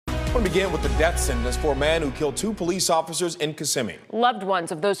I want to begin with the death sentence for a man who killed 2 police officers in Kissimmee. Loved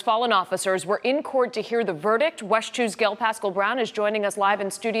ones of those fallen officers were in court to hear the verdict. West 2's Gail Pascal-Brown is joining us live in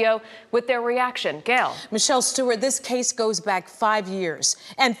studio with their reaction. Gail. Michelle Stewart, this case goes back 5 years,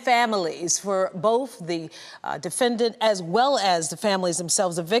 and families for both the defendant as well as the families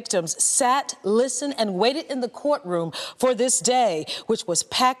themselves, the victims, sat, listened, and waited in the courtroom for this day, which was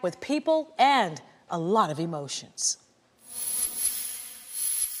packed with people and a lot of emotions.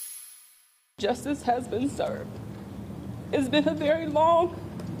 Justice has been served. It's been a very long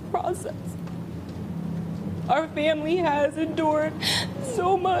process. Our family has endured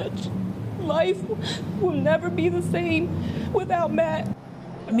so much. Life will never be the same without Matt.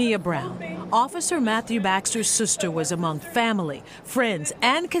 Mia Brown, Officer Matthew Baxter's sister, was among family, friends,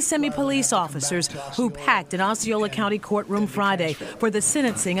 and Kissimmee police officers who packed an Osceola County courtroom Friday for the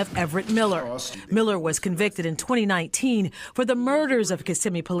sentencing of Everett Miller. Miller was convicted in 2019 for the murders of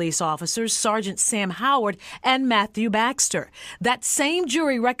Kissimmee police officers Sergeant Sam Howard and Matthew Baxter. That same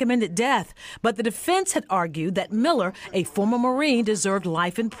jury recommended death, but the defense had argued that Miller, a former Marine, deserved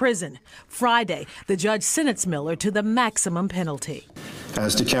life in prison. Friday, the judge sentenced Miller to the maximum penalty.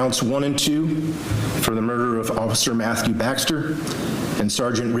 As to counts 1 and 2 for the murder of Officer Matthew Baxter and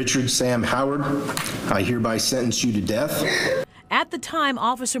Sergeant Richard Sam Howard, I hereby sentence you to death. At the time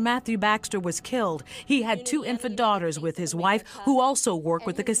Officer Matthew Baxter was killed, he had 2 infant daughters with his wife, who also worked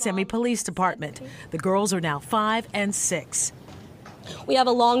with the Kissimmee Police Department. The girls are now 5 and 6. We have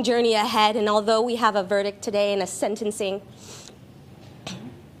a long journey ahead, and although we have a verdict today and a sentencing,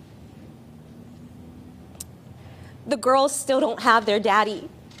 the girls still don't have their daddy.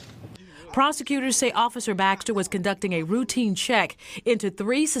 Prosecutors say Officer Baxter was conducting a routine check into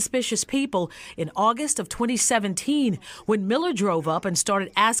 3 suspicious people in August of 2017 when Miller drove up and started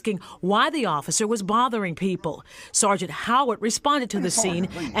asking why the officer was bothering people. Sergeant Howard responded to the scene,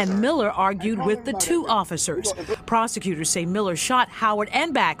 and Miller argued with the 2 officers. Prosecutors say Miller shot Howard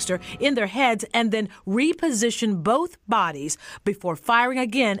and Baxter in their heads and then repositioned both bodies before firing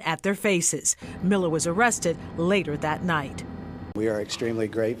again at their faces. Miller was arrested later that night. We are extremely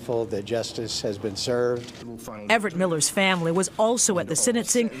grateful that justice has been served. Everett Miller's family was also at the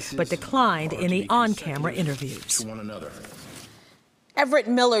sentencing, but declined any on-camera interviews. Everett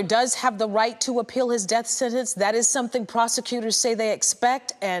Miller does have the right to appeal his death sentence. That is something prosecutors say they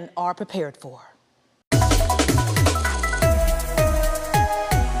expect and are prepared for.